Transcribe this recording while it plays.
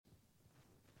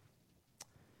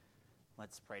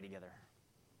Let's pray together.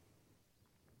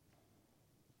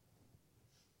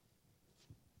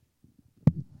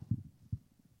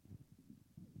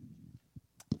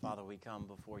 Father, we come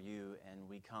before you and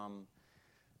we come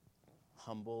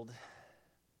humbled.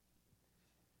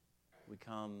 We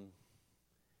come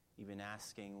even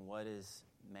asking, what is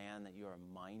man that you are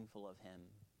mindful of him?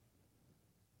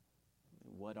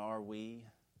 What are we?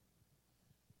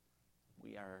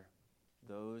 We are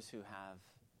those who have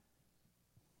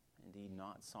indeed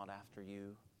not sought after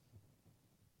you.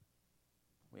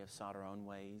 We have sought our own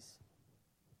ways.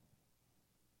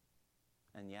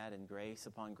 And yet, in grace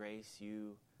upon grace,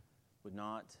 you would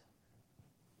not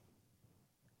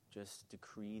just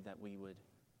decree that we would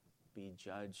be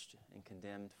judged and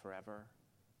condemned forever.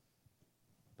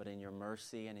 But in your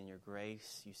mercy and in your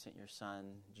grace, you sent your Son,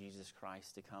 Jesus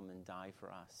Christ, to come and die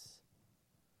for us.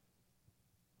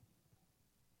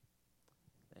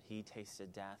 That he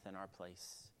tasted death in our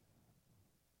place.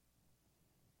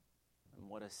 And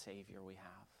what a Savior we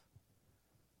have.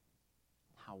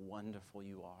 How wonderful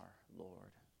you are,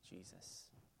 Lord Jesus.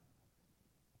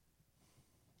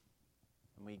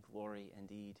 And we glory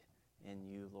indeed in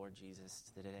you, Lord Jesus,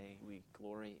 today. We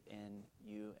glory in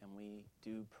you, and we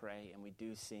do pray, and we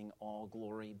do sing, all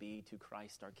glory be to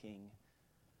Christ our King.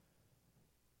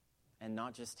 And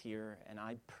not just here, and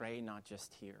I pray not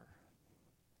just here.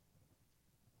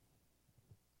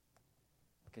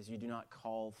 Because you do not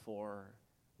call for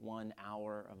 1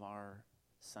 hour of our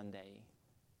Sunday.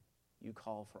 You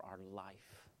call for our life.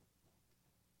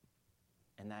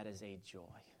 And that is a joy.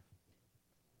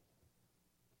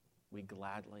 We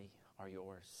gladly are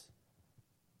yours.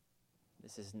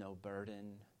 This is no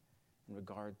burden in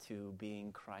regard to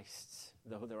being Christ's.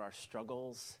 Though there are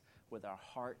struggles with our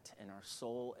heart and our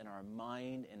soul and our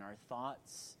mind and our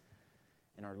thoughts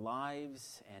and our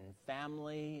lives and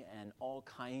family and all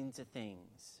kinds of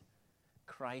things,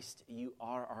 Christ, you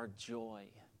are our joy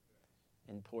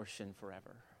and portion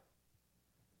forever.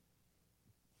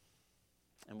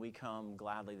 And we come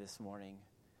gladly this morning,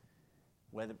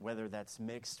 whether that's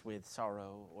mixed with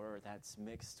sorrow or that's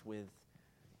mixed with,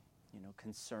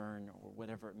 concern or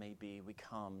whatever it may be, we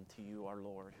come to you, our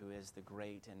Lord, who is the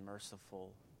great and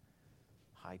merciful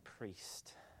high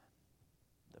priest,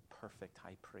 the perfect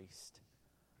high priest.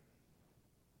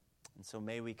 And so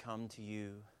may we come to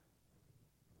you,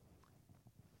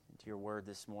 to your word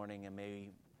this morning, and may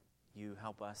you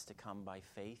help us to come by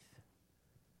faith,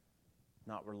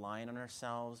 not relying on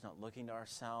ourselves, not looking to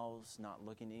ourselves, not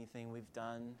looking at anything we've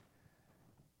done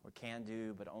or can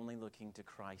do, but only looking to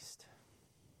Christ.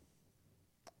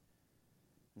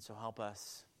 And so help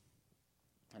us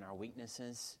in our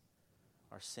weaknesses,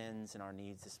 our sins, and our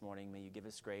needs this morning. May you give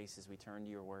us grace as we turn to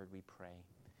your word, we pray.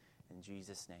 In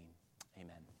Jesus' name,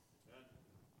 amen.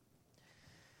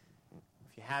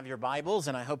 If you have your Bibles,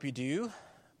 and I hope you do,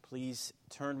 please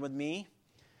turn with me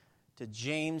to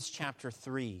James chapter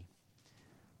 3.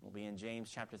 We'll be in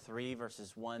James chapter 3,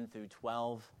 verses 1 through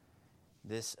 12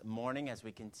 this morning as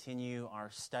we continue our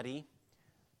study,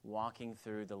 walking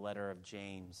through the letter of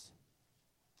James.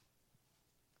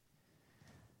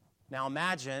 Now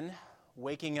imagine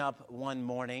waking up one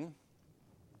morning,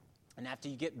 and after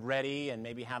you get ready and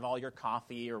maybe have all your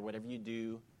coffee or whatever you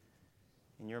do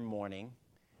in your morning,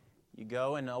 you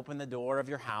go and open the door of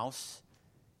your house,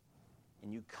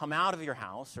 and you come out of your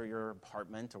house or your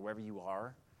apartment or wherever you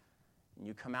are, and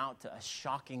you come out to a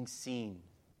shocking scene.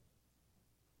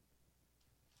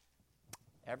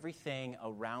 Everything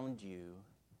around you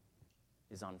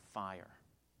is on fire.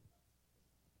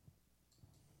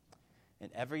 In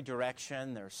every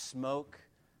direction, there's smoke,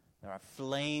 there are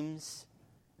flames,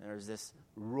 there's this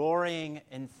roaring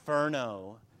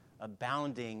inferno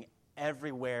abounding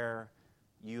everywhere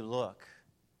you look.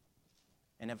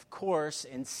 And of course,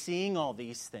 in seeing all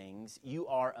these things, you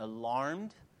are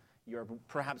alarmed. You're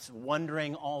perhaps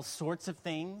wondering all sorts of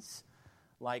things,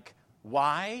 like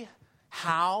why,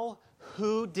 how,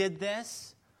 who did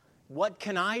this? What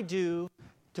can I do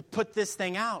to put this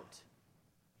thing out?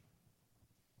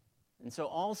 And so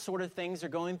all sort of things are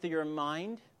going through your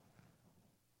mind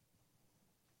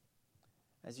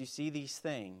as you see these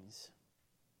things.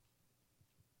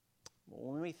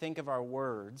 Well, when we think of our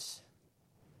words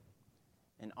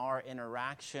and our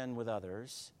interaction with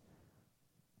others,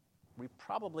 we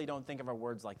probably don't think of our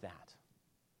words like that.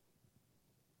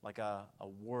 Like a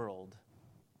world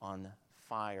on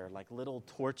fire, like little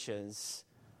torches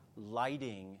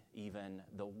lighting even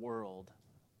the world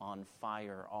on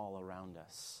fire all around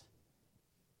us.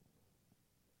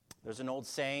 There's an old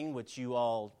saying which you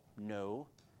all know,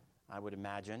 I would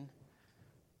imagine.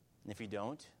 And if you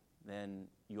don't, then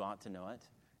you ought to know it.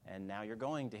 And now you're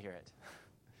going to hear it.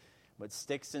 But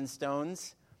sticks and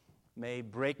stones may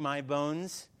break my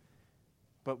bones,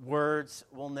 but words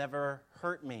will never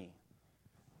hurt me.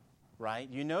 Right?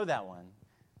 You know that one.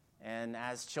 And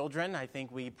as children, I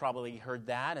think we probably heard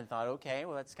that and thought, okay,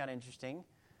 well, that's kind of interesting.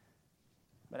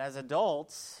 But as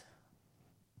adults,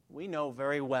 we know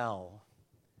very well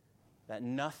that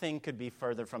nothing could be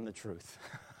further from the truth.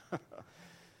 I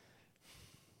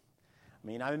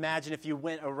mean, I imagine if you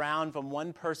went around from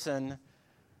one person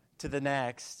to the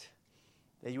next,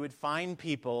 that you would find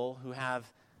people who have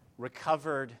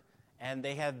recovered and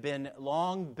they have been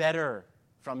long better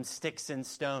from sticks and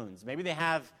stones. Maybe they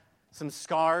have some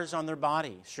scars on their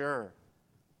body, sure.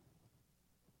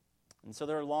 And so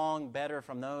they're long better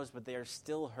from those, but they are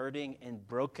still hurting and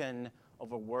broken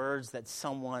over words that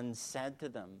someone said to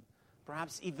them.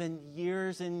 Perhaps even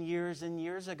years and years and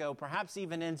years ago, perhaps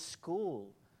even in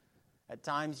school. At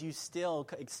times it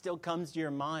still comes to your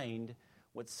mind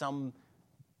what some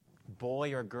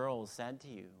boy or girl said to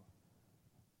you.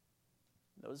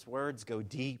 Those words go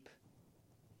deep.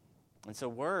 And so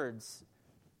words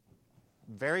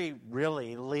very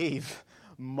really leave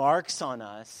marks on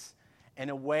us in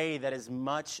a way that is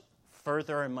much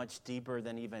further and much deeper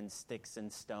than even sticks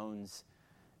and stones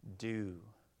do.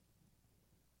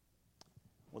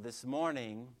 Well, this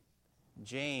morning,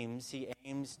 James, he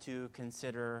aims to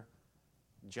consider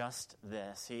just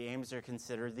this. He aims to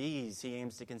consider these. He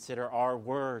aims to consider our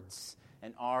words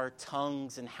and our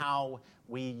tongues and how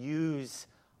we use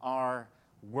our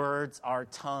words, our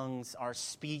tongues, our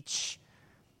speech.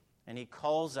 And he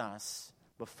calls us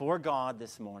before God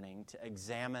this morning to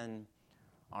examine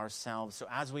ourselves. So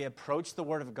as we approach the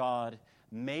Word of God,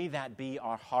 may that be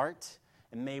our heart,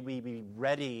 and may we be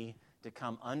ready to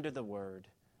come under the Word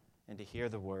and to hear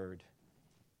the Word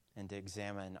and to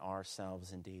examine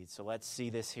ourselves indeed. So let's see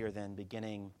this here then,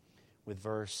 beginning with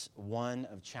verse 1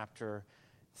 of chapter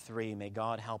 3. May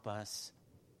God help us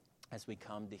as we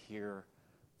come to hear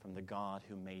from the God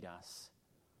who made us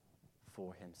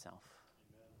for himself.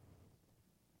 Amen.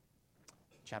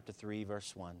 Chapter 3,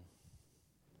 verse 1.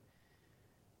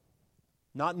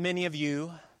 Not many of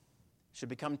you should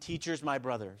become teachers, my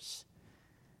brothers,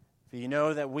 for you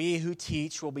know that we who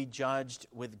teach will be judged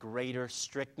with greater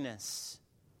strictness.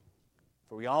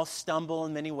 For we all stumble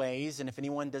in many ways, and if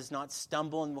anyone does not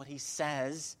stumble in what he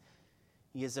says,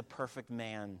 he is a perfect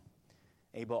man,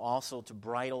 able also to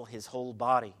bridle his whole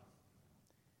body.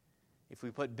 If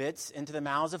we put bits into the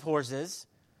mouths of horses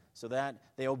so that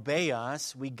they obey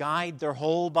us, we guide their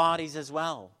whole bodies as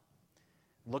well.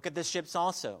 Look at the ships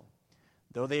also.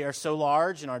 Though they are so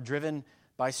large and are driven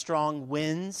by strong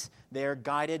winds, they are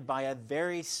guided by a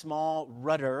very small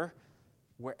rudder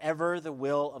wherever the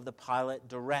will of the pilot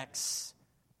directs.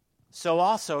 So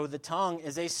also the tongue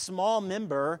is a small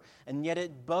member, and yet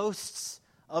it boasts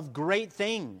of great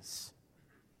things.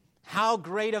 How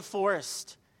great a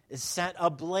forest is set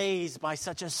ablaze by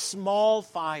such a small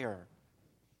fire.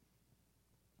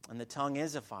 And the tongue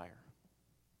is a fire,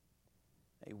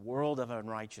 a world of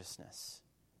unrighteousness.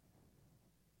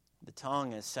 The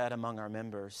tongue is set among our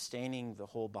members, staining the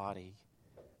whole body,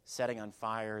 setting on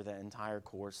fire the entire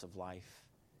course of life,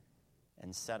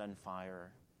 and set on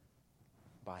fire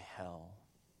by hell.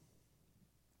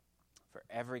 For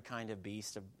every kind of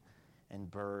beast and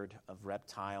bird, of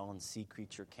reptile and sea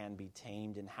creature can be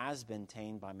tamed and has been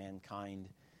tamed by mankind,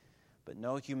 but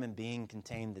no human being can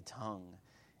tame the tongue.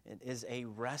 It is a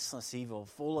restless evil,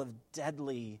 full of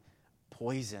deadly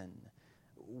poison.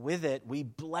 With it, we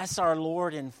bless our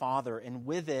Lord and Father, and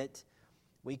with it,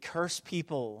 we curse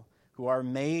people who are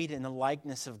made in the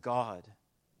likeness of God.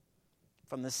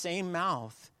 From the same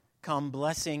mouth come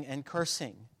blessing and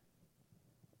cursing.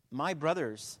 My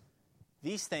brothers,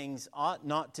 these things ought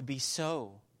not to be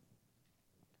so.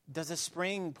 Does a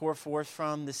spring pour forth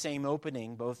from the same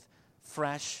opening, both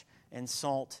fresh and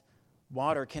salt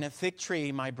water? Can a fig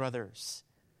tree, my brothers,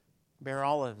 bear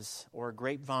olives, or a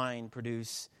grapevine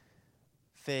produce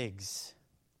figs?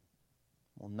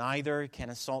 Well, neither can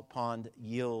a salt pond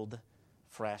yield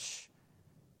fresh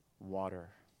water.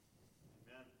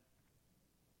 Amen.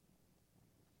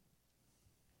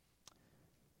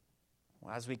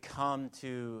 Well, as we come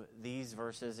to these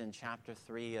verses in chapter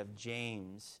 3 of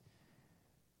James,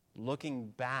 looking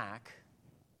back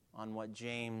on what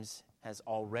James has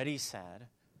already said,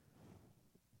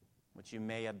 which you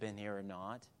may have been here or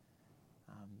not,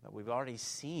 but we've already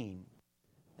seen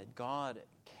that God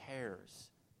cares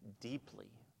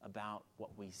deeply about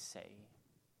what we say.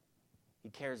 He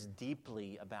cares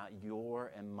deeply about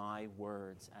your and my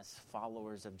words as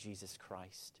followers of Jesus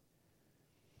Christ.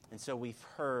 And so we've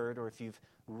heard, or if you've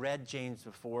read James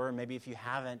before, or maybe if you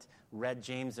haven't read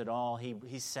James at all,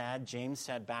 James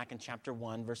said back in chapter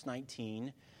 1, verse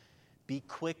 19, be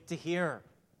quick to hear,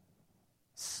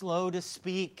 slow to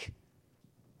speak,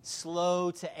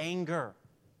 slow to anger.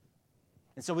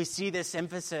 And so we see this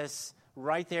emphasis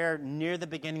right there near the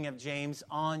beginning of James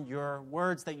on your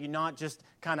words, that you not just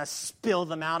kind of spill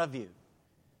them out of you.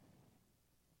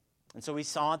 And so we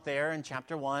saw it there in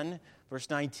chapter 1, verse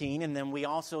 19, and then we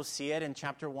also see it in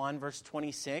chapter 1, verse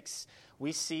 26.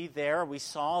 We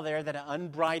saw there that an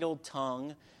unbridled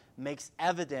tongue makes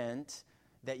evident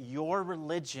that your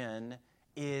religion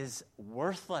is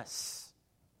worthless.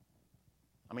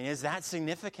 I mean, is that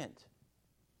significant?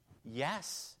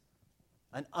 Yes.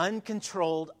 An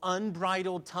uncontrolled,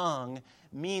 unbridled tongue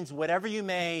means whatever you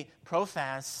may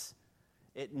profess,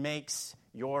 it makes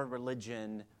your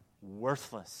religion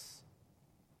worthless.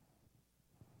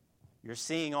 You're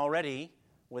seeing already,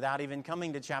 without even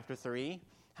coming to chapter 3,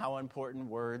 how important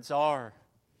words are.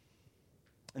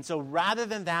 And so rather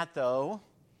than that, though,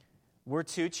 we're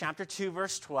to chapter 2,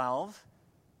 verse 12,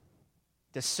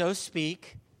 to so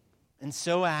speak and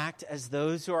so act as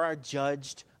those who are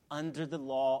judged under the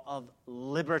law of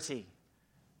liberty,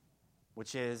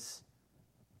 which is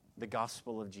the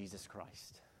gospel of Jesus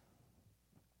Christ.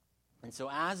 And so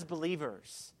as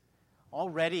believers,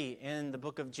 already in the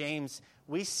book of James,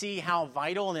 we see how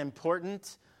vital and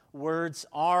important words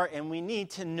are, and we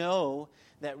need to know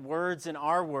that words and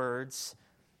our words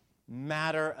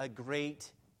matter a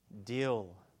great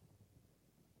deal.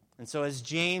 And so as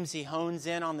James, he hones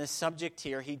in on this subject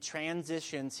here, he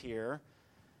transitions here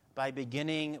by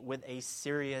beginning with a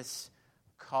serious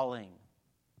calling.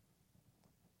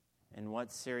 And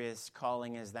what serious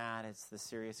calling is that? It's the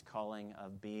serious calling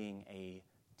of being a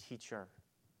teacher.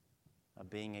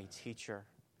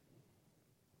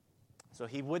 So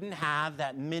he wouldn't have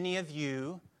that many of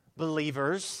you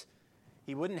believers,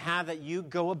 he wouldn't have that you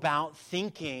go about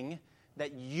thinking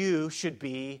that you should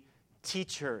be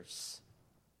teachers.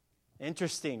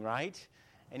 Interesting, right?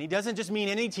 And he doesn't just mean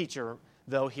any teacher,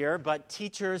 though, here, but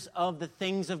teachers of the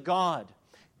things of God,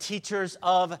 teachers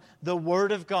of the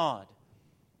Word of God.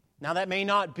 Now, that may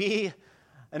not be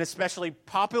an especially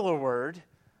popular word,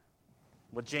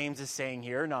 what James is saying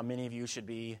here. Not many of you should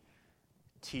be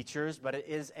teachers, but it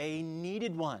is a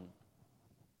needed one.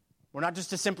 We're not just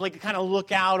to simply kind of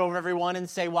look out over everyone and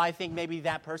say, well, I think maybe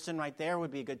that person right there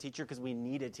would be a good teacher because we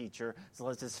need a teacher, so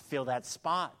let's just fill that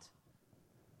spot.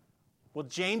 Well,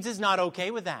 James is not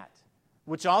okay with that,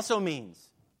 which also means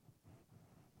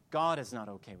God is not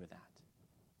okay with that.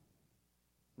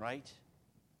 Right?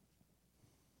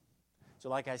 So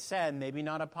like I said, maybe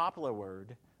not a popular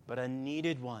word, but a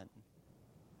needed one.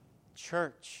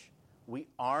 Church, we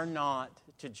are not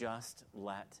to just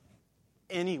let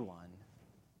anyone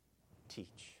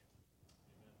teach.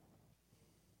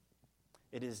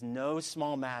 It is no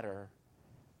small matter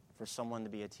for someone to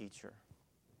be a teacher.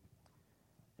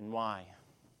 And why?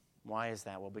 Why is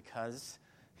that? Well, because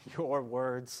your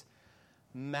words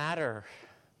matter.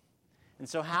 And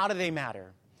so how do they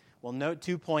matter? Well, note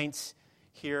 2 points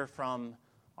here from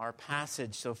our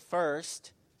passage. So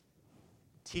first,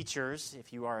 teachers,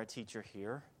 if you are a teacher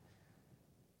here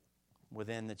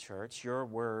within the church, your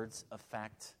words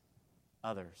affect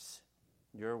others.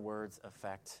 Your words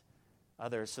affect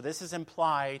others. So this is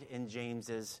implied in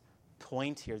James's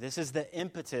point here. This is the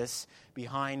impetus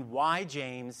behind why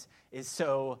James is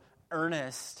so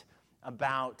earnest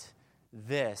about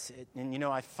this. And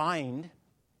I find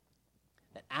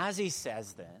that as he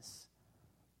says this,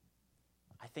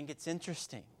 I think it's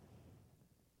interesting.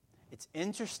 It's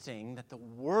interesting that the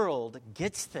world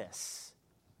gets this.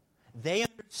 They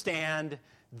understand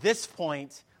this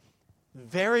point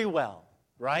very well,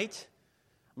 right?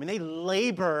 I mean, they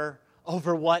labor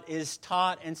over what is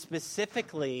taught, and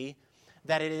specifically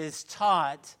that it is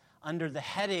taught under the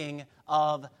heading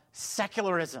of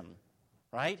secularism,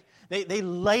 right? They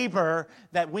labor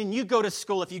that when you go to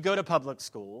school, if you go to public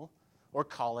school or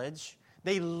college,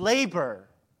 they labor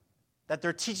that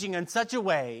they're teaching in such a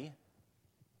way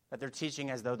that they're teaching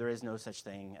as though there is no such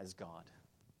thing as God.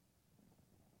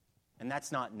 And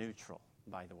that's not neutral,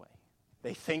 by the way.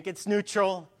 They think it's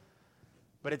neutral,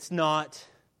 but it's not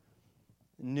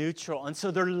neutral. And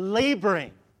so they're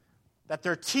laboring that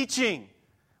their teaching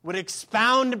would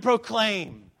expound and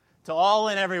proclaim to all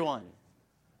and everyone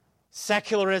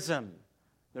secularism.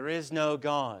 There is no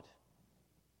God.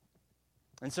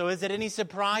 And so is it any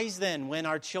surprise then when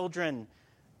our children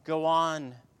go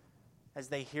on as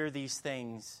they hear these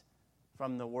things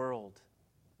from the world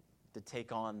to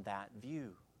take on that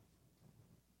view?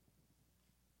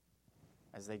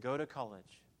 As they go to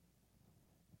college,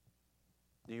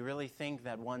 Do you really think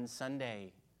that one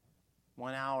Sunday,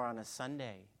 1 hour on a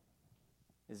Sunday,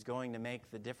 is going to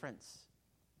make the difference?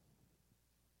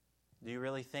 Do you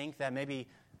really think that maybe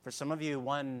for some of you,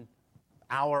 1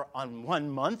 hour on 1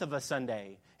 month of a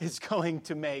Sunday is going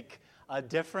to make a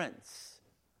difference?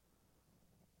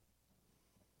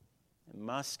 It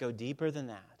must go deeper than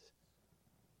that.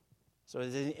 So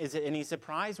is it any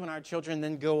surprise when our children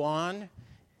then go on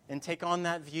and take on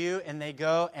that view and they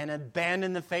go and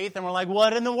abandon the faith and we're like,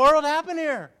 what in the world happened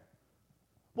here?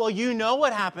 Well, you know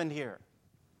what happened here.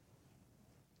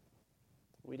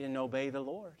 We didn't obey the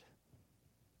Lord.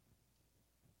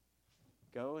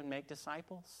 Go and make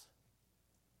disciples,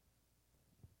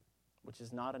 which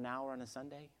is not an hour on a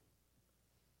Sunday.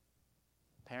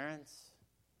 Parents,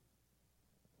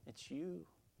 it's you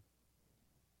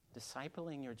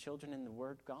discipling your children in the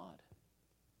Word of God.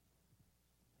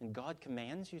 And God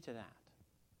commands you to that.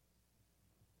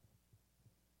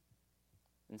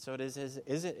 And so is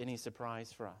it any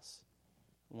surprise for us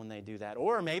when they do that?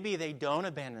 Or maybe they don't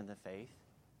abandon the faith,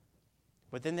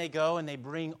 but then they go and they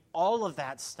bring all of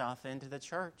that stuff into the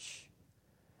church.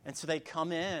 And so they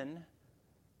come in,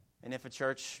 and if a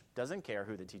church doesn't care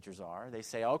who the teachers are, they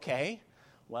say, okay,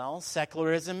 well,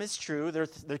 secularism is true.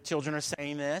 Their children are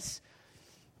saying this.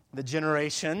 The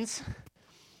generations.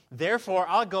 Therefore,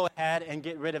 I'll go ahead and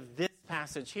get rid of this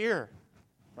passage here,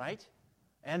 right?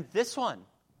 And this one.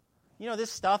 You know,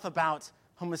 this stuff about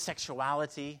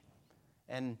homosexuality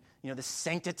and, the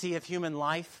sanctity of human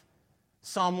life.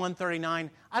 Psalm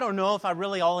 139. I don't know if I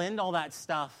really all into all that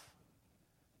stuff.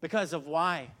 Because of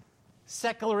why?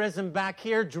 Secularism back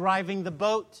here driving the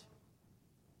boat.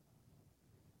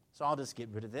 So I'll just get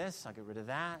rid of this. I'll get rid of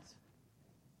that.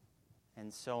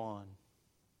 And so on.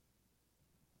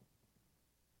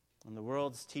 And the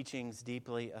world's teachings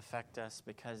deeply affect us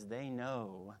because they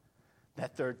know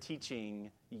that their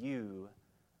teaching you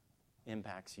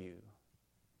impacts you.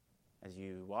 As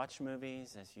you watch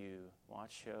movies, as you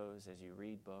watch shows, as you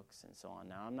read books, and so on.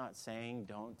 Now, I'm not saying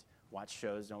don't watch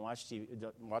shows, don't watch TV,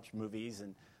 don't watch movies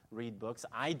and read books.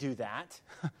 I do that.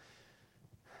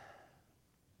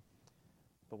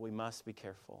 But we must be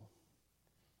careful.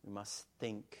 We must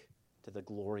think to the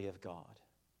glory of God.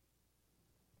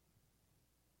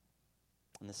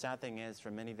 And the sad thing is, for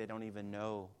many, they don't even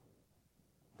know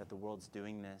that the world's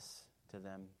doing this to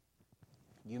them.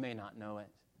 You may not know it.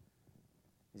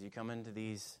 As you come into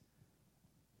this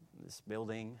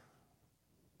building,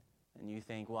 and you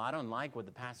think, well, I don't like what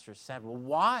the pastor said. Well,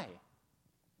 why?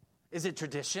 Is it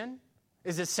tradition?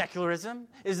 Is it secularism?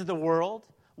 Is it the world?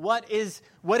 What is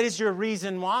your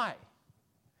reason why?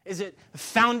 Is it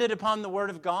founded upon the Word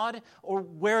of God, or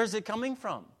where is it coming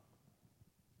from?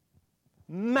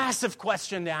 Massive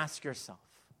question to ask yourself.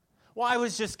 Well, I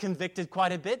was just convicted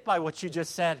quite a bit by what you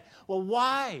just said. Well,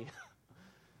 why?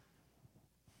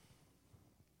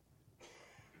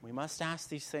 We must ask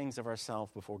these things of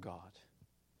ourselves before God.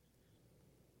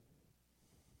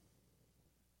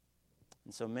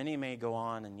 And so many may go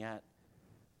on, and yet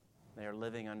they are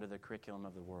living under the curriculum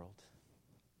of the world.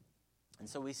 And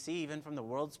so we see, even from the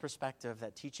world's perspective,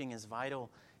 that teaching is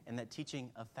vital and that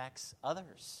teaching affects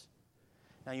others.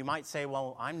 Now, you might say,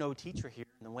 well, I'm no teacher here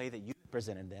in the way that you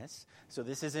presented this, so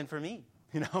this isn't for me.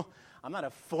 I'm not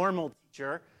a formal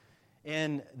teacher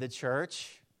in the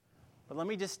church. But let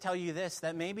me just tell you this,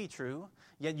 that may be true,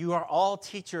 yet you are all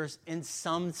teachers in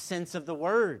some sense of the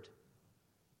word.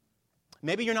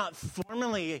 Maybe you're not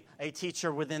formally a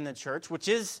teacher within the church, which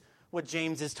is what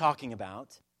James is talking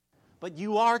about, but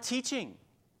you are teaching.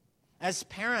 As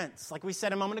parents, like we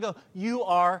said a moment ago, you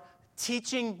are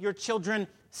teaching your children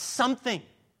something.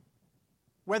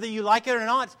 Whether you like it or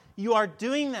not, you are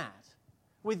doing that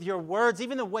with your words,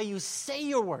 even the way you say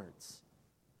your words.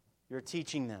 You're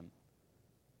teaching them.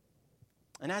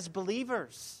 And as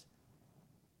believers,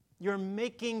 you're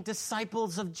making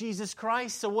disciples of Jesus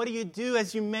Christ. So what do you do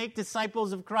as you make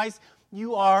disciples of Christ?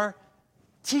 You are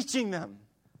teaching them.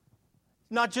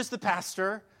 Not just the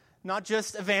pastor, not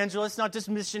just evangelists, not just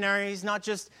missionaries, not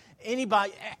just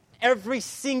anybody. Every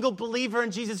single believer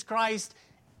in Jesus Christ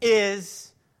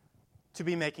is to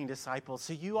be making disciples.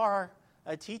 So you are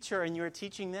a teacher and you're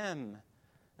teaching them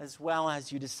as well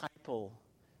as you disciple.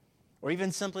 Or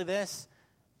even simply this,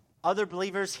 other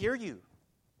believers hear you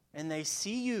and they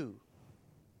see you.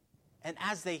 And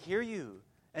as they hear you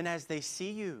and as they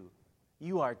see you,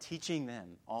 you are teaching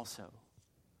them also.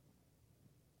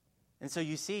 And so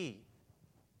you see,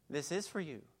 this is for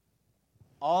you.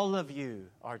 All of you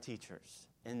are teachers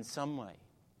in some way.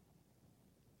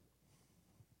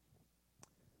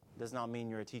 Does not mean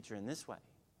you're a teacher in this way,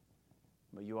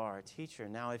 but you are a teacher.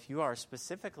 Now, if you are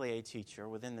specifically a teacher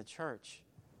within the church,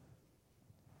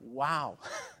 Wow.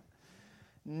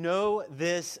 Know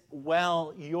this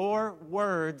well. Your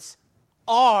words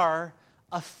are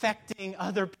affecting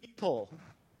other people.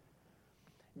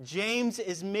 James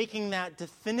is making that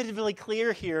definitively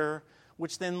clear here,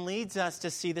 which then leads us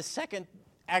to see the second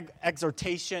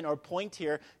exhortation or point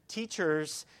here.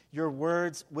 Teachers, your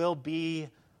words will be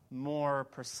more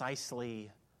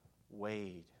precisely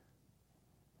weighed.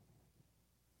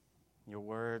 Your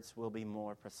words will be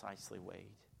more precisely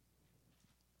weighed.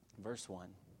 Verse 1.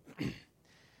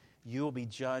 You will be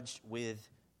judged with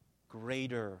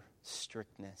greater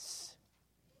strictness.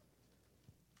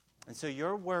 And so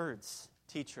your words,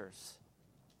 teachers,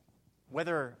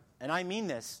 whether, and I mean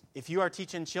this, if you are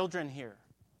teaching children here,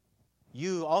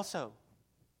 you also.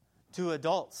 To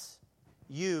adults,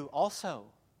 you also.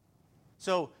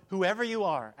 So whoever you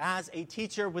are, as a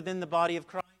teacher within the body of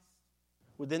Christ,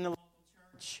 within the local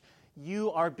church, you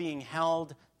are being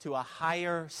held to a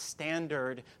higher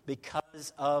standard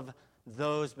because of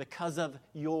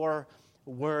your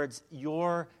words.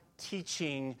 Your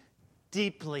teaching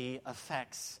deeply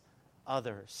affects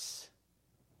others.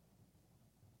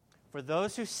 For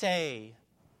those who say,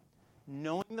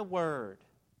 knowing the word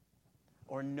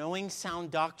or knowing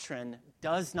sound doctrine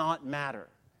does not matter.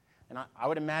 And I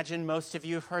would imagine most of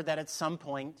you have heard that at some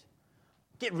point.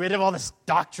 Get rid of all this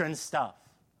doctrine stuff,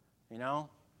 you know?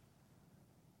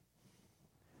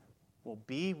 Well,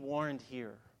 be warned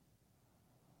here.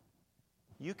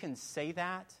 You can say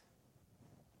that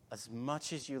as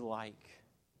much as you like,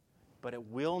 but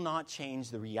it will not change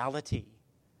the reality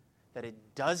that it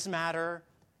does matter,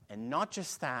 and not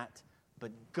just that,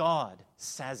 but God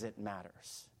says it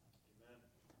matters. Amen.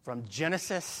 From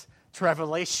Genesis to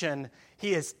Revelation,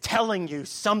 He is telling you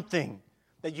something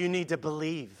that you need to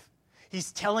believe.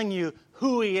 He's telling you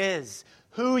who He is,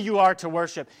 who you are to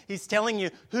worship. He's telling you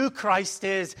who Christ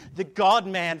is, the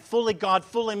God-man, fully God,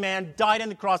 fully man, died on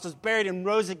the cross, was buried, and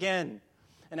rose again,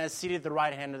 and is seated at the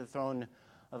right hand of the throne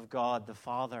of God the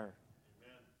Father.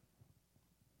 Amen.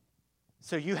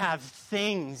 So you have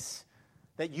things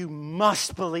that you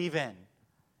must believe in,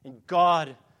 and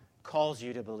God calls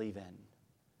you to believe in.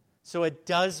 So it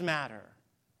does matter.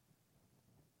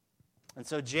 And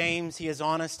so James, he is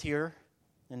honest here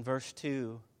in verse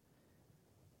 2.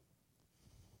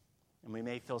 And we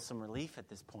may feel some relief at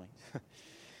this point.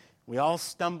 We all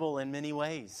stumble in many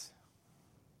ways.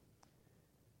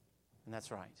 And that's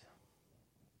right.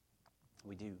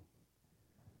 We do.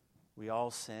 We all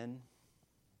sin.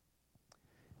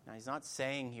 Now, he's not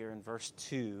saying here in verse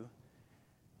 2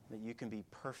 that you can be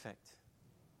perfect.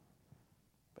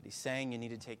 But he's saying you need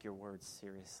to take your words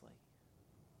seriously.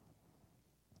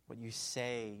 What you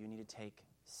say, you need to take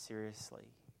seriously.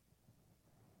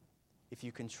 If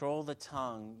you control the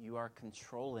tongue, you are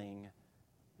controlling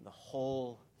the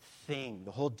whole thing,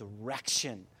 the whole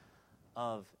direction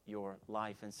of your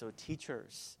life. And so,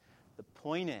 teachers, the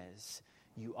point is,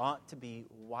 you ought to be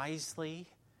wisely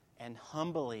and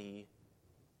humbly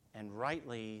and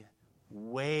rightly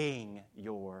weighing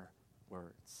your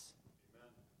words.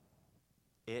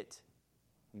 Amen. It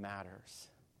matters.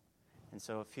 And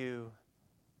so, a few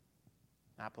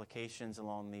applications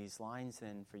along these lines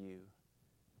then for you.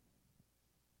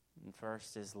 And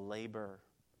first is labor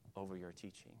over your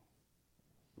teaching.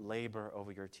 Labor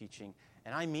over your teaching.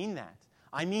 And I mean that.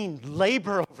 I mean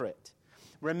labor over it.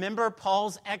 Remember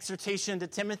Paul's exhortation to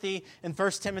Timothy in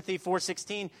 1 Timothy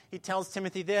 4:16. He tells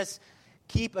Timothy this: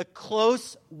 keep a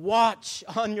close watch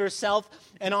on yourself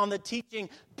and on the teaching.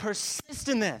 Persist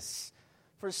in this.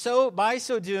 For by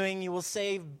so doing, you will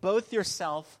save both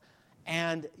yourself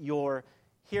and your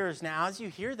hearers. Now, as you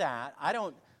hear that,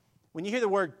 when you hear the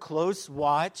word close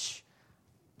watch,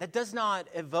 that does not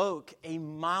evoke a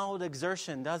mild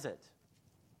exertion, does it?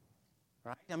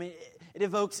 Right? I mean, it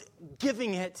evokes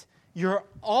giving it your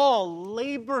all,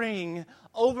 laboring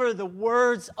over the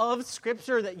words of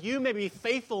Scripture that you may be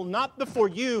faithful, not before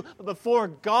you, but before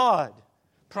God,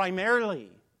 primarily,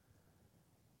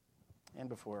 and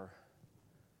before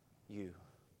you.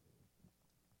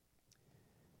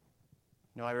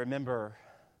 I remember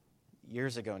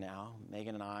years ago now,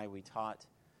 Megan and I, we taught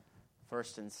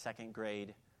first and second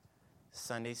grade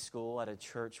Sunday school at a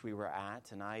church we were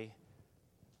at, and I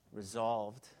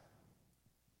resolved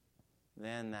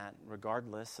then that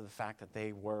regardless of the fact that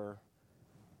they were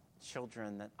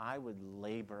children, that I would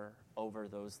labor over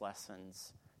those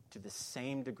lessons to the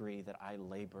same degree that I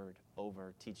labored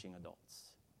over teaching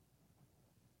adults.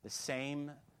 The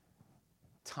same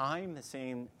time, the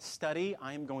same study,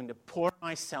 I am going to pour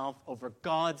myself over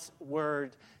God's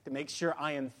word to make sure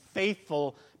I am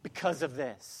faithful because of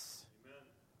this. Amen.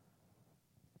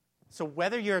 So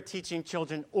whether you're teaching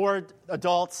children or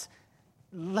adults,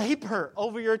 labor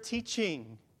over your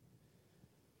teaching.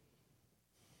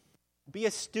 Be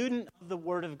a student of the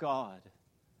Word of God.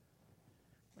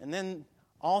 And then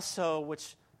also,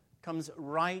 which comes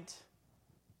right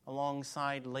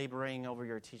alongside laboring over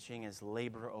your teaching, is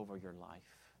labor over your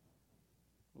life.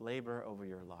 Labor over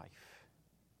your life.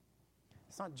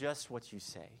 It's not just what you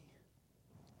say.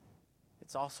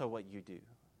 It's also what you do.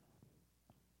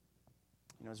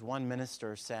 As one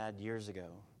minister said years ago,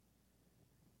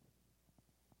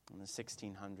 in the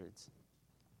 1600s,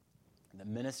 the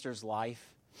minister's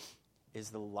life is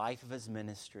the life of his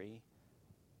ministry,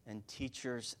 and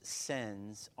teachers'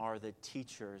 sins are the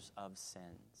teachers of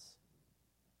sins.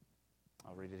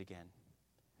 I'll read it again.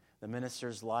 The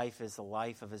minister's life is the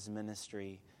life of his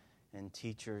ministry, and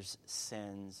teachers'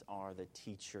 sins are the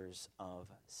teachers of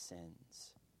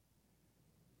sins.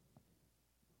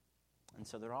 And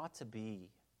so there ought to be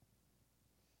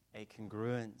a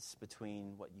congruence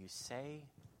between what you say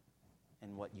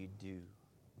and what you do.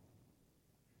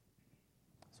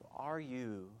 So are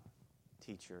you,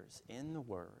 teachers, in the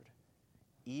Word,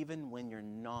 even when you're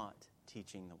not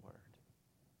teaching the Word?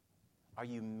 Are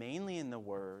you mainly in the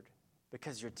Word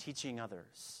because you're teaching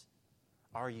others?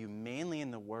 Are you mainly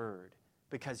in the Word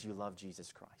because you love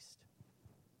Jesus Christ?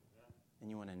 And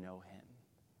you want to know Him.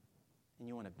 And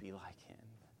you want to be like Him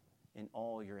in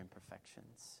all your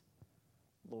imperfections.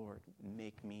 Lord,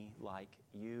 make me like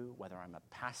you, whether I'm a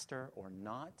pastor or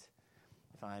not,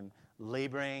 if I'm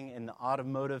laboring in the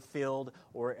automotive field,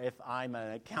 or if I'm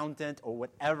an accountant, or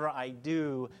whatever I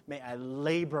do, may I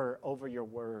labor over your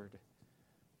word,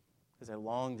 because I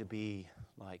long to be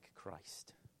like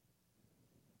Christ.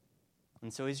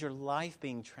 And so is your life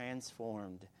being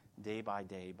transformed day by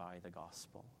day by the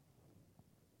gospel?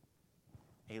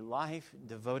 A life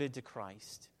devoted to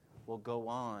Christ will go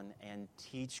on and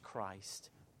teach Christ,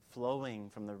 flowing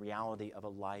from the reality of a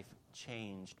life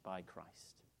changed by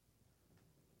Christ.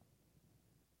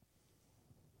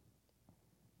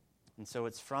 And so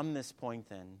it's from this point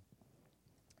then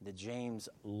that James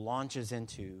launches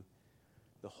into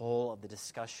the whole of the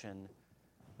discussion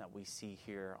that we see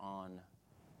here on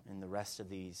in the rest of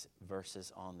these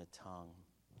verses on the tongue.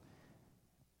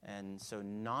 And so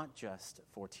not just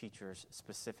for teachers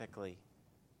specifically,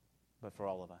 but for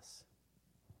all of us.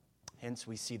 Hence,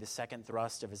 we see the second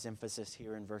thrust of his emphasis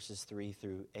here in verses 3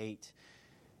 through 8.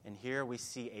 And here we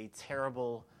see a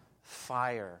terrible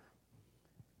fire.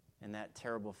 And that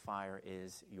terrible fire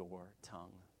is your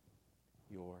tongue.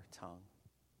 Your tongue.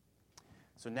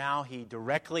 So now he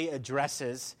directly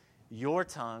addresses your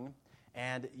tongue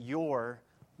and your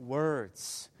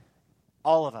words.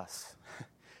 All of us.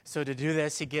 So to do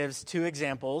this, he gives two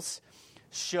examples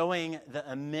showing the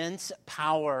immense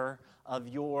power of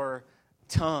your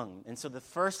tongue. And so the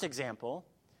first example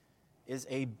is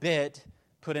a bit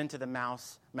put into the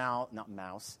mouth of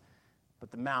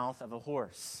a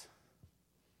horse.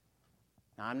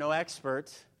 Now, I'm no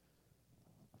expert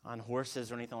on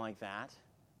horses or anything like that,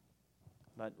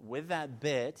 but with that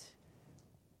bit,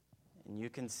 and you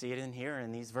can see it in here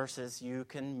in these verses, you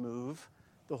can move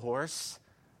the horse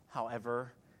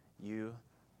however you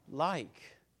like.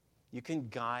 You can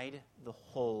guide the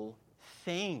whole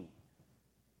thing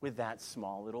with that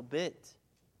small little bit.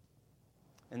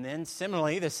 And then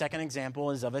similarly, the second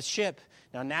example is of a ship.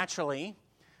 Now naturally,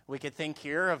 we could think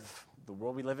here of the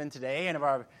world we live in today and of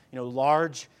our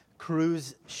large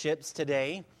cruise ships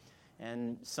today.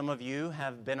 And some of you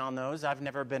have been on those. I've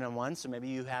never been on one, so maybe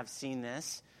you have seen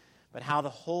this. But how the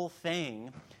whole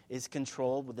thing is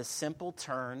controlled with the simple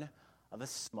turn of a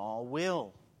small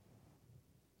wheel.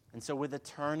 And so with the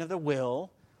turn of the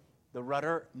wheel, the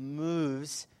rudder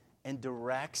moves and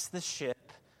directs the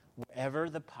ship wherever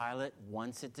the pilot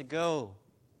wants it to go.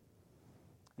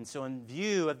 And so in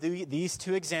view of these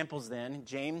two examples then,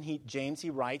 James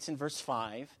writes in verse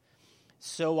 5,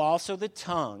 so also the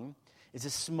tongue is a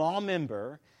small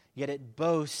member, yet it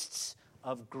boasts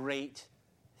of great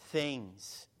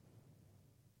things.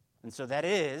 And so that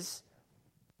is,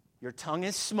 your tongue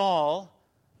is small,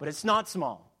 but it's not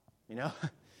small,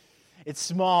 It's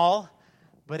small,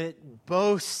 but it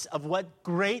boasts of what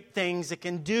great things it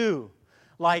can do,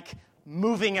 like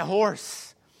moving a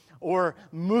horse, or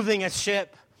moving a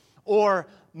ship, or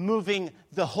moving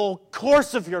the whole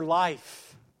course of your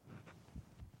life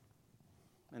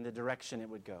in the direction it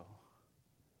would go.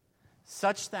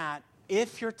 Such that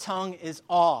if your tongue is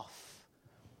off,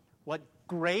 what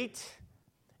great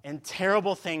and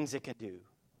terrible things it can do.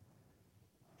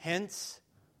 Hence,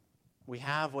 we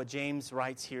have what James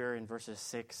writes here in verses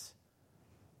 6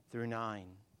 through 9.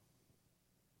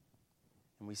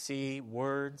 And we see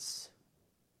words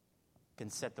can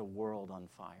set the world on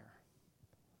fire.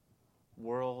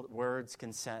 words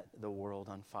can set the world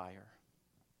on fire.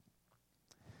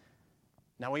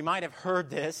 Now, we might have heard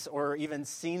this or even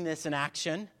seen this in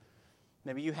action.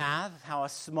 Maybe you have, how a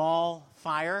small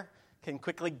fire can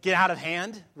quickly get out of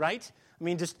hand, right? I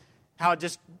mean, just how it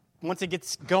just, once it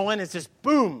gets going, it's just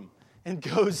boom, and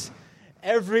goes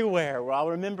everywhere. Well, I'll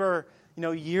remember,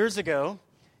 years ago,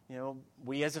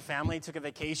 we as a family took a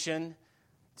vacation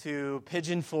to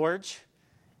Pigeon Forge,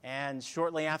 and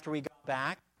shortly after we got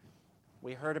back,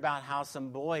 we heard about how some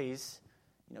boys,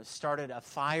 started a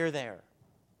fire there.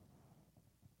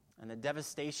 And the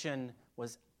devastation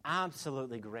was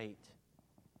absolutely great.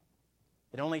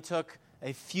 It only took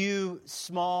a few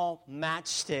small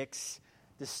matchsticks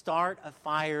to start a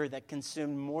fire that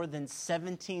consumed more than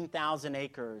 17,000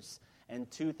 acres and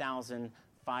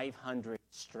 2,500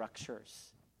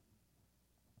 structures.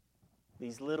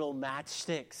 These little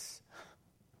matchsticks.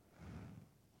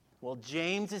 Well,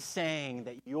 James is saying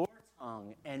that your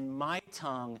tongue and my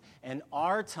tongue and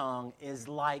our tongue is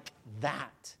like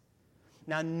that.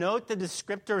 Now, note the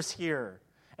descriptors here,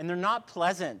 and they're not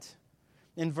pleasant.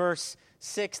 In verse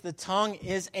 6, the tongue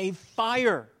is a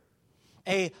fire,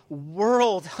 a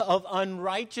world of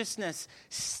unrighteousness,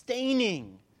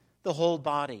 staining the whole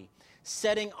body,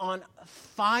 setting on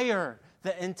fire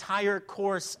the entire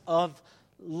course of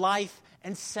life,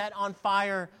 and set on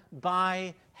fire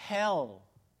by hell.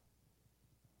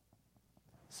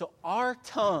 So our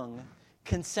tongue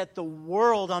can set the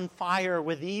world on fire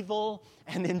with evil,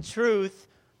 and in truth,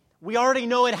 we already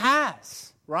know it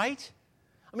has, right?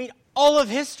 I mean, all of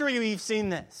history we've seen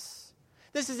this.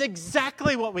 This is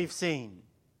exactly what we've seen.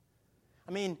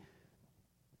 I mean,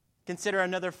 consider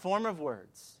another form of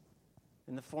words,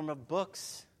 in the form of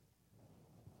books.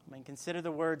 I mean, consider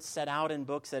the words set out in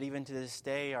books that even to this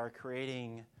day are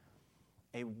creating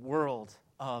a world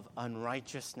of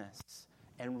unrighteousness,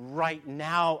 and right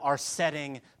now are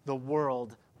setting the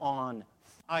world on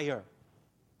fire.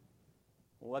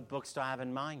 What books do I have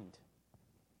in mind?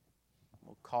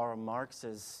 Well, Karl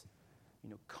Marx's,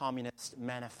 Communist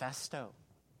Manifesto.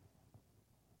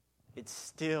 It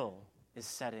still is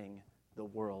setting the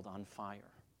world on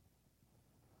fire.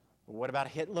 But what about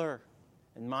Hitler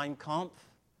and Mein Kampf?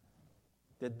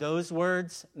 Did those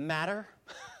words matter?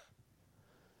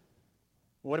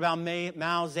 What about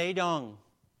Mao Zedong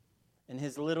and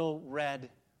his little red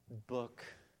book?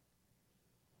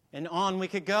 And on we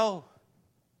could go.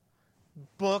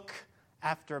 Book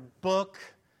after book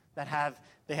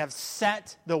they have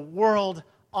set the world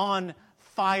on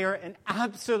fire in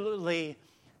absolutely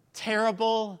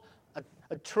terrible,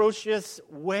 atrocious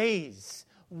ways,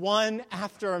 one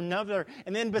after another.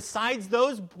 And then besides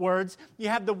those words, you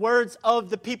have the words of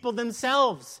the people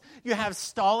themselves. You have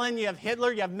Stalin, you have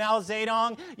Hitler, you have Mao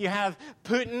Zedong, you have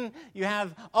Putin, you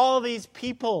have all these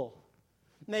people.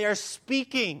 They are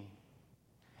speaking.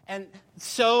 And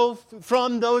so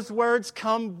from those words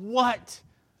come what?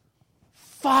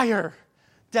 Fire,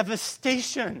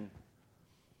 devastation,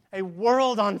 a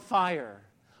world on fire,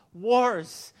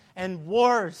 wars and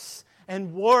wars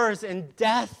and wars, and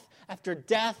death after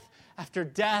death after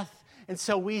death. And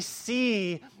so we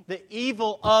see the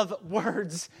evil of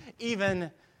words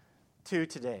even to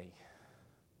today.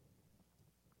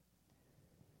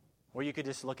 Or you could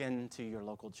just look into your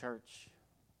local church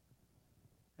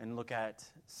and look at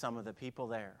some of the people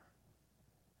there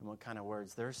and what kind of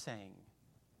words they're saying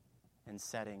and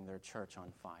setting their church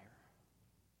on fire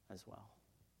as well.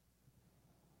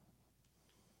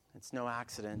 It's no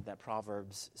accident that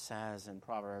Proverbs says in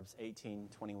Proverbs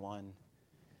 18:21,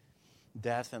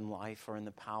 death and life are in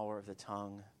the power of the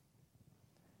tongue,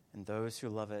 and those who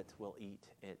love it will eat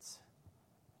its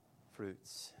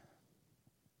fruits.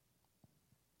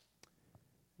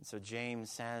 And so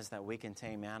James says that we can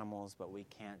tame animals, but we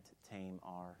can't tame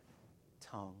our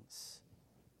tongues.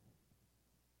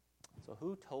 So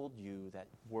who told you that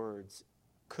words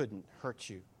couldn't hurt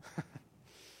you?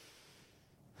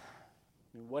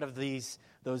 What of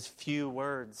those few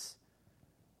words,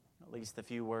 at least the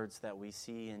few words that we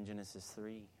see in Genesis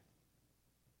 3?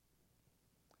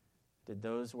 Did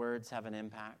those words have an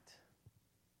impact?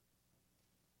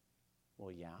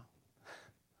 Well, yeah.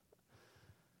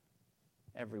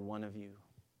 Every one of you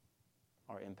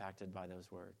are impacted by those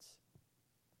words.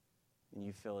 And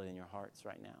you feel it in your hearts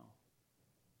right now.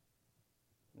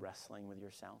 Wrestling with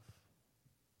yourself.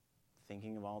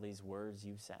 Thinking of all these words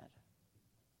you've said.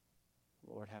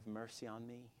 Lord, have mercy on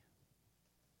me.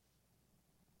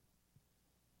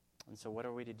 And so what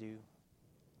are we to do?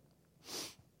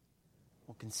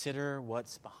 Well, consider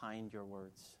what's behind your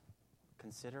words.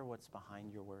 Consider what's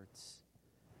behind your words.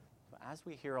 But as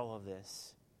we hear all of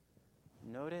this,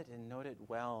 note it and note it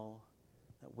well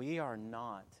that we are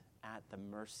not at the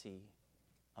mercy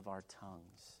of our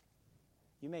tongues.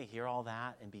 You may hear all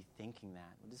that and be thinking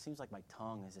that. It just seems like my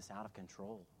tongue is just out of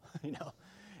control.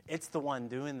 It's the one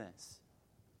doing this.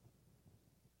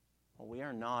 Well, we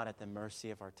are not at the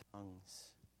mercy of our tongues.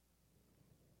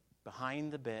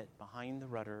 Behind the bit, behind the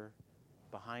rudder,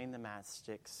 behind the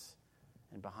matchsticks,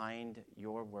 and behind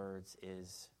your words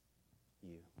is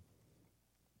you.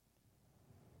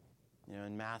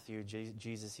 In Matthew,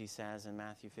 Jesus, he says in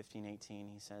Matthew 15:18,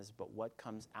 he says, "But what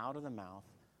comes out of the mouth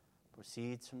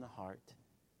proceeds from the heart,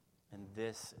 and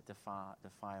this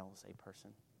defiles a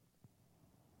person."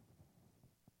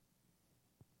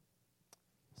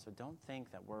 So don't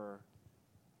think that we're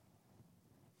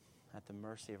at the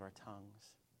mercy of our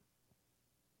tongues.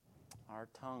 Our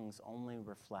tongues only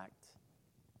reflect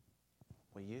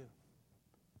you.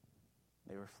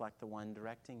 They reflect the one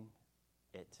directing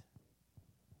it.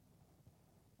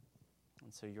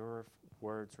 And so your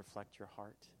words reflect your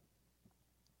heart.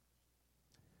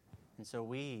 And so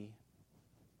we,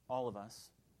 all of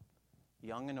us,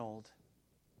 young and old,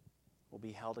 will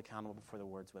be held accountable for the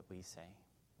words that we say.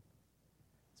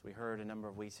 As we heard a number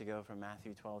of weeks ago from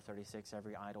Matthew 12:36,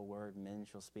 every idle word men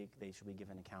shall speak, they shall be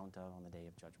given account of on the day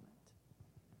of judgment.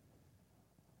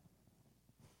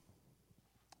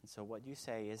 And so what you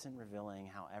say isn't revealing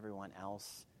how everyone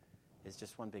else is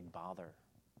just one big bother.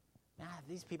 If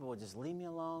these people would just leave me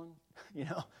alone,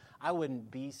 I wouldn't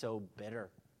be so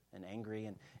bitter and angry.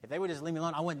 And if they would just leave me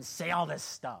alone, I wouldn't say all this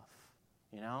stuff,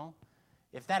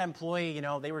 If that employee,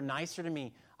 they were nicer to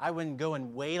me, I wouldn't go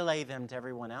and waylay them to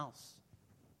everyone else.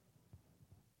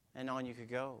 And on you could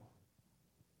go.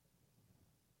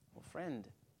 Well, friend,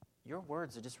 your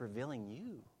words are just revealing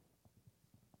you.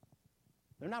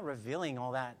 They're not revealing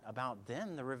all that about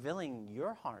them. They're revealing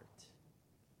your heart,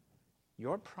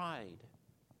 your pride,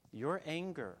 your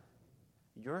anger,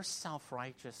 your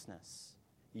self-righteousness,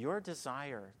 your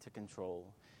desire to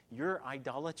control, your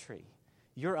idolatry,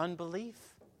 your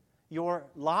unbelief, your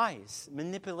lies,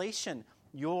 manipulation,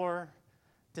 your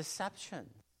deception.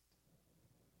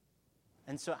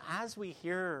 And so as we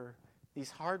hear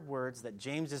these hard words that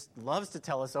James just loves to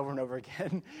tell us over and over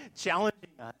again,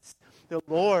 challenging us, the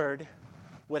Lord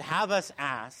would have us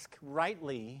ask,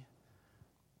 rightly,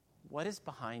 what is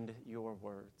behind your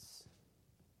words?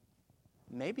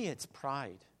 Maybe it's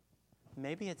pride.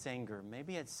 Maybe it's anger.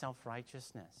 Maybe it's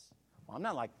self-righteousness. Well, I'm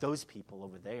not like those people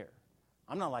over there.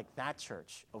 I'm not like that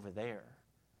church over there.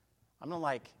 I'm not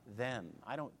like them.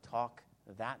 I don't talk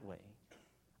that way.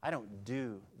 I don't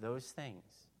do those things.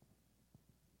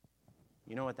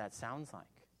 You know what that sounds like?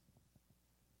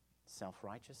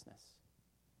 Self-righteousness.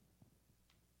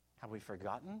 Have we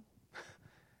forgotten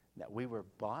that we were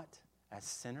bought as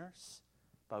sinners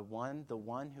by the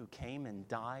one who came and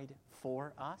died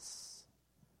for us?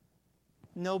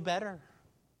 No better.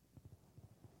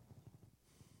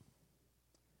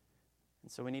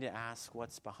 And so we need to ask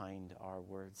what's behind our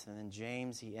words. And then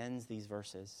James, he ends these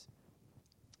verses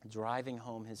driving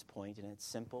home his point, and it's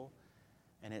simple,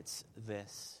 and it's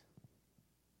this: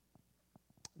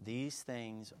 these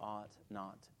things ought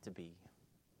not to be.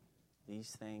 These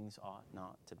things ought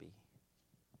not to be.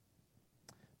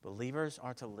 Believers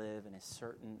are to live in a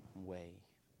certain way.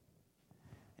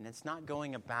 And it's not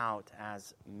going about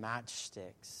as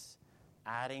matchsticks,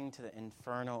 adding to the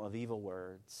inferno of evil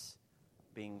words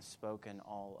being spoken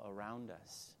all around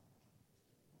us.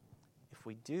 If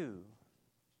we do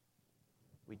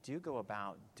go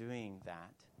about doing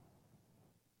that,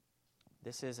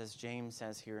 this is, as James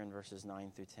says here in verses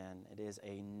 9 through 10, it is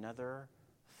another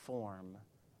form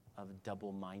of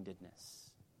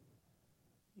double-mindedness.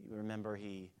 You remember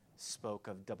he spoke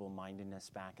of double-mindedness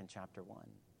back in chapter 1.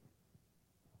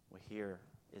 Well, here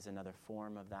is another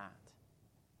form of that.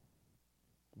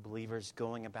 Believers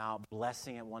going about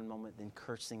blessing at one moment, then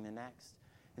cursing the next.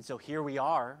 And so here we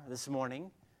are this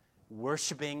morning,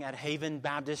 worshiping at Haven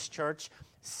Baptist Church,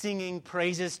 singing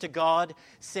praises to God,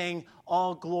 saying,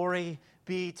 all glory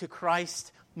be to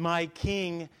Christ, my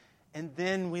King. And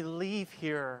then we leave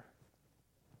here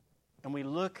and we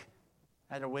look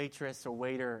at a waitress or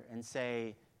waiter and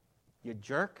say, you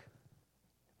jerk,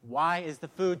 why is the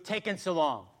food taking so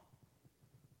long?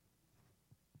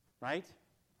 Right?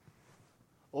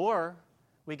 Or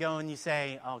we go and you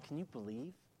say, oh, can you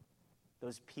believe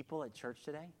those people at church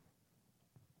today?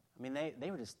 I mean,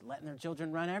 they were just letting their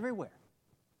children run everywhere.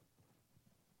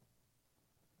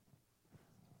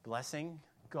 Blessing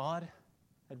God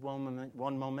at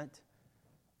one moment,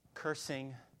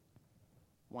 cursing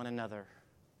one another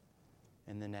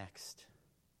in the next.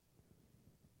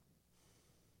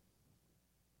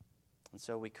 And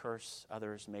so we curse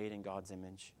others made in God's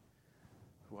image.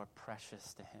 who are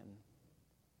precious to him.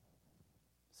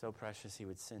 So precious he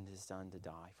would send his son to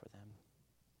die for them.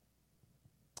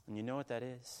 And you know what that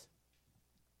is?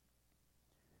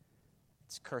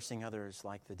 It's cursing others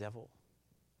like the devil.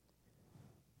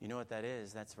 You know what that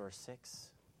is? That's verse 6.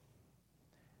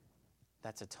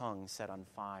 That's a tongue set on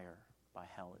fire by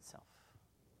hell itself.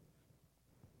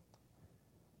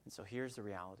 And so here's the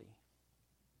reality.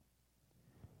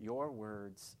 Your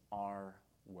words are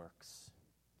works.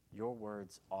 Your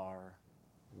words are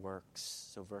works.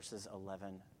 So verses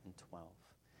 11 and 12.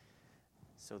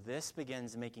 So this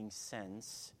begins making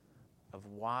sense of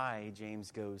why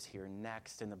James goes here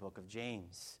next in the book of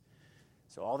James.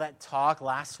 So all that talk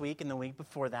last week and the week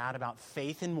before that about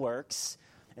faith and works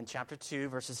in chapter 2,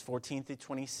 verses 14 through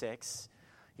 26,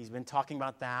 he's been talking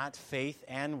about that, faith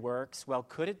and works. Well,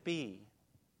 could it be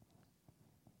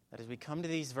that as we come to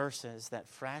these verses, that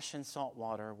fresh and salt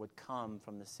water would come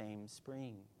from the same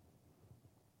spring?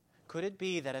 Could it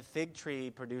be that a fig tree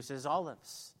produces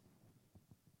olives?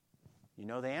 You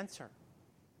know the answer.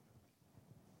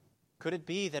 Could it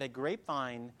be that a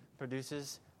grapevine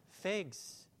produces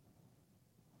figs?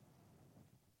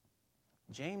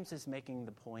 James is making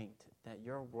the point that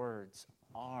your words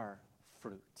are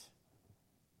fruit.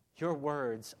 Your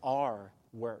words are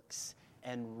works.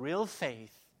 And real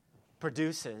faith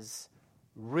produces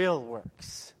real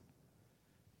works.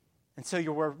 And so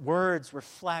your words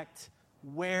reflect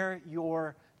where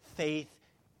your faith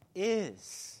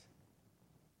is.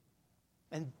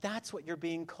 And that's what you're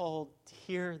being called to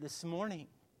hear this morning.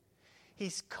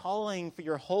 He's calling for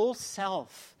your whole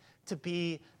self to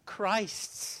be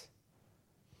Christ's.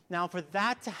 Now, for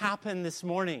that to happen this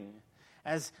morning,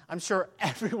 as I'm sure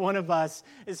every one of us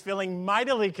is feeling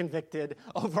mightily convicted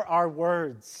over our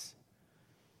words,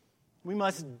 we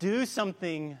must do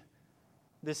something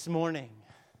this morning.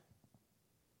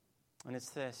 And it's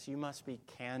this: you must be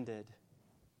candid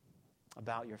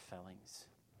about your failings.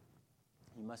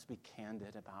 You must be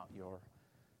candid about your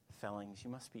failings. You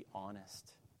must be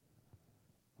honest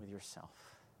with yourself.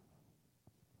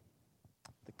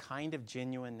 The kind of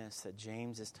genuineness that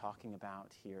James is talking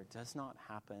about here does not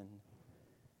happen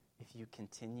if you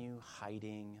continue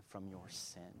hiding from your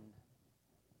sin.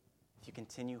 If you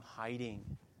continue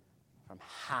hiding from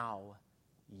how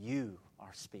you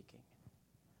are speaking.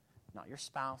 Not your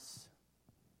spouse,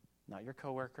 not your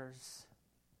coworkers,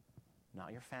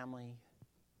 not your family.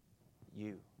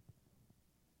 You.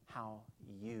 How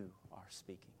you are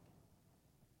speaking.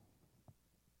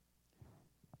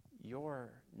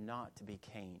 You're not to be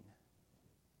Cain.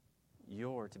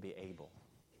 You're to be Abel.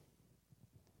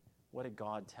 What did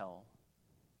God tell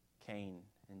Cain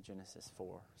in Genesis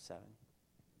 4:7?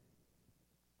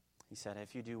 He said,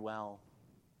 if you do well,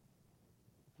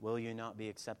 will you not be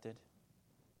accepted?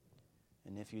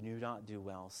 And if you do not do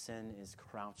well, sin is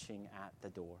crouching at the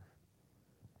door.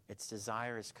 Its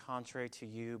desire is contrary to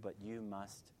you, but you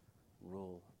must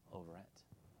rule over it.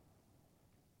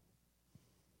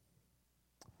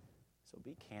 So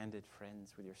be candid,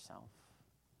 friends, with yourself.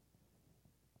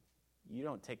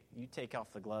 You take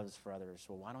off the gloves for others.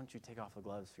 Well, why don't you take off the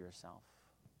gloves for yourself?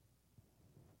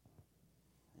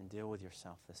 And deal with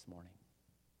yourself this morning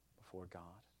before God.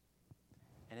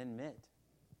 And admit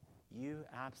you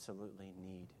absolutely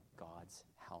need God's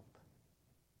help.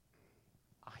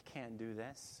 I can't do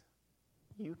this.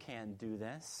 You can't do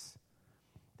this.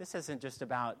 This isn't just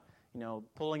about,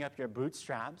 pulling up your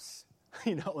bootstraps,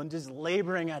 and just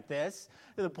laboring at this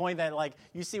to the point that,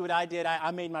 you see what I did?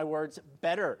 I made my words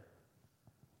better.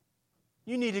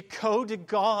 You need to go to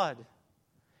God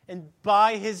and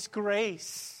by His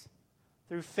grace,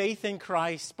 through faith in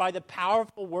Christ, by the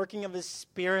powerful working of His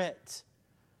Spirit,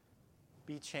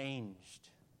 be changed.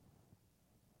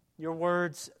 Your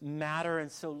words matter, and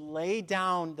so lay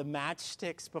down the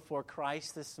matchsticks before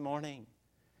Christ this morning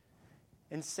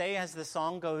and say, as the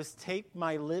song goes, take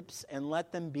my lips and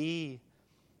let them be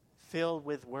filled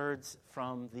with words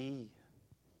from Thee.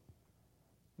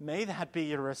 May that be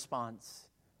your response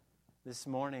this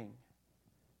morning,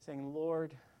 saying,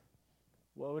 Lord,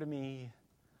 woe to me.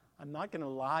 I'm not going to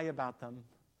lie about them.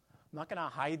 I'm not going to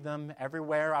hide them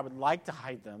everywhere I would like to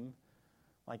hide them,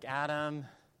 like Adam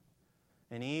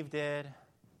and Eve did.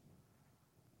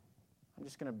 I'm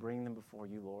just going to bring them before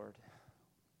you, Lord.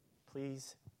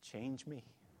 Please change me.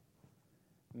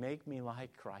 Make me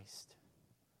like Christ.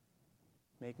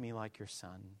 Make me like your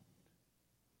Son.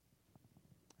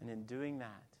 And in doing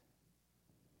that,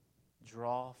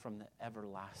 draw from the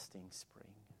everlasting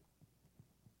spring.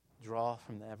 Draw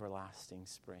from the everlasting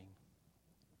spring.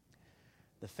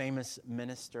 The famous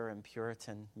minister and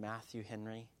Puritan Matthew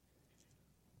Henry,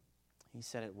 he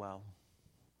said it well.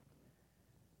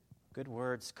 Good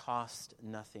words cost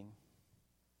nothing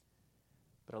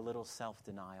but a little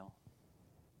self-denial,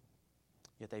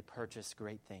 yet they purchase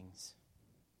great things.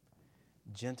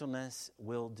 Gentleness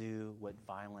will do what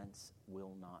violence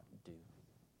will not do.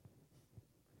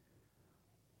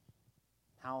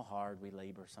 How hard we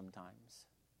labor sometimes,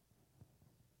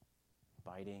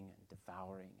 biting and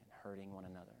devouring and hurting one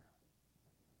another,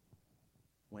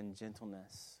 when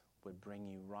gentleness would bring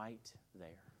you right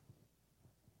there.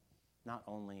 Not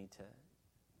only to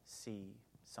see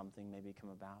something maybe come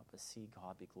about, but see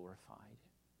God be glorified.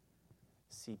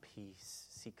 See peace,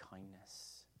 see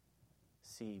kindness,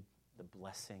 see the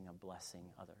blessing of blessing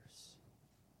others.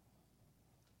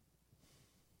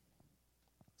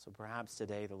 So perhaps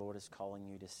today the Lord is calling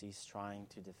you to cease trying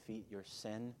to defeat your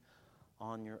sin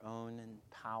on your own in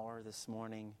power this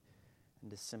morning and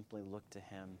to simply look to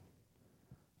Him,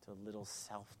 to a little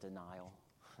self-denial.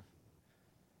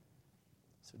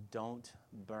 So don't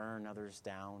burn others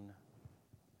down,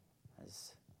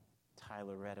 as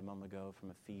Tyler read a moment ago from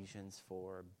Ephesians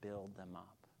 4, build them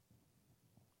up.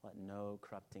 Let no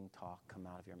corrupting talk come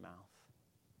out of your mouth.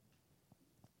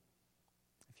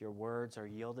 If your words are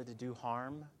yielded to do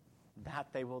harm, that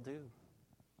they will do.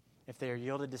 If they are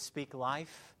yielded to speak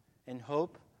life and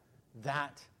hope,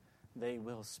 that they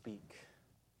will speak.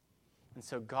 And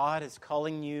so God is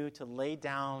calling you to lay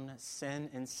down sin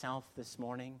and self this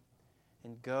morning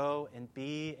and go and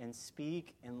be and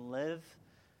speak and live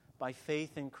by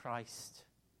faith in Christ.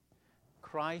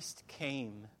 Christ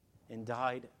came and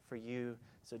died for you,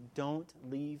 so don't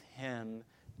leave Him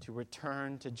to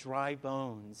return to dry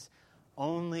bones.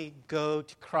 Only go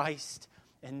to Christ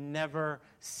and never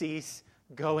cease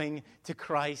going to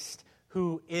Christ,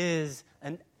 who is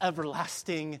an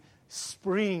everlasting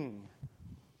spring.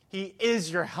 He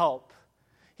is your help.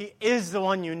 He is the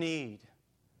one you need.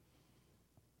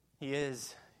 He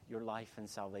is your life and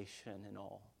salvation and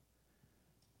all.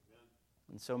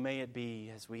 And so may it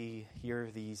be, as we hear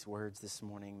these words this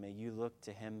morning, may you look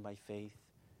to Him by faith,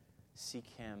 seek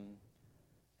Him,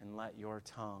 and let your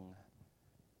tongue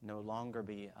no longer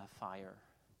be a fire,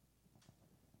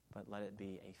 but let it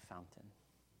be a fountain.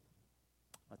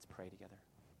 Let's pray together.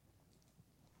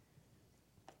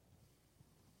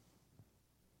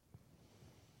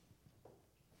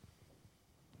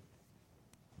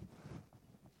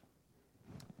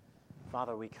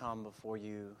 Father, we come before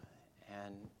you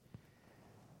and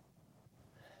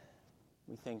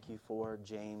we thank you for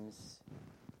James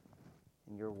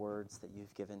and your words that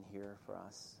you've given here for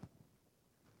us.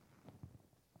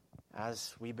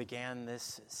 As we began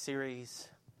this series,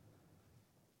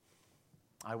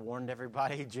 I warned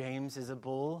everybody James is a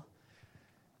bull,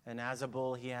 and as a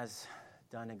bull he has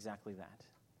done exactly that.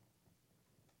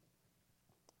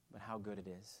 But how good it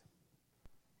is.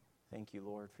 Thank you,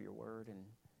 Lord, for your word and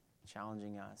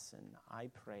challenging us, and I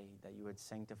pray that you would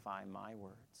sanctify my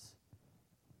words,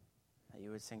 that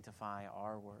you would sanctify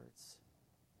our words,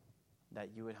 that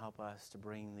you would help us to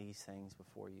bring these things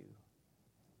before you,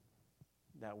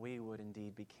 that we would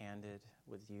indeed be candid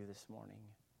with you this morning,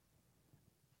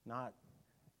 not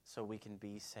so we can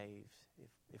be saved.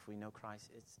 If we know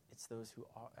Christ, it's those who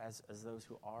are, as those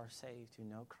who are saved, who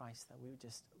know Christ, that we would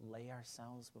just lay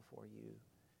ourselves before you.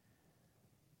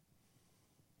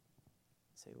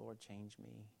 Say, Lord, change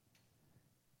me.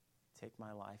 Take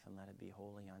my life and let it be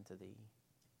holy unto thee.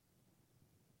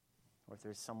 Or if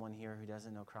there's someone here who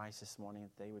doesn't know Christ this morning,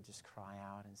 that they would just cry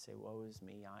out and say, woe is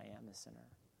me, I am a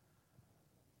sinner.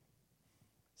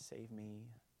 Save me,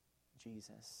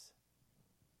 Jesus.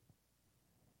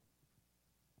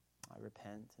 I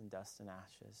repent in dust and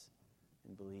ashes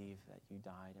and believe that you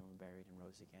died and were buried and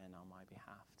rose again on my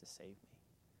behalf to save me.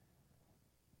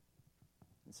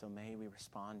 And so may we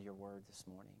respond to your word this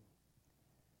morning.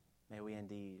 May we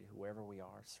indeed, whoever we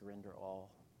are, surrender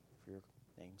all for your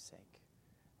name's sake.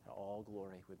 That all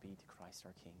glory would be to Christ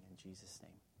our King. In Jesus'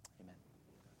 name, amen.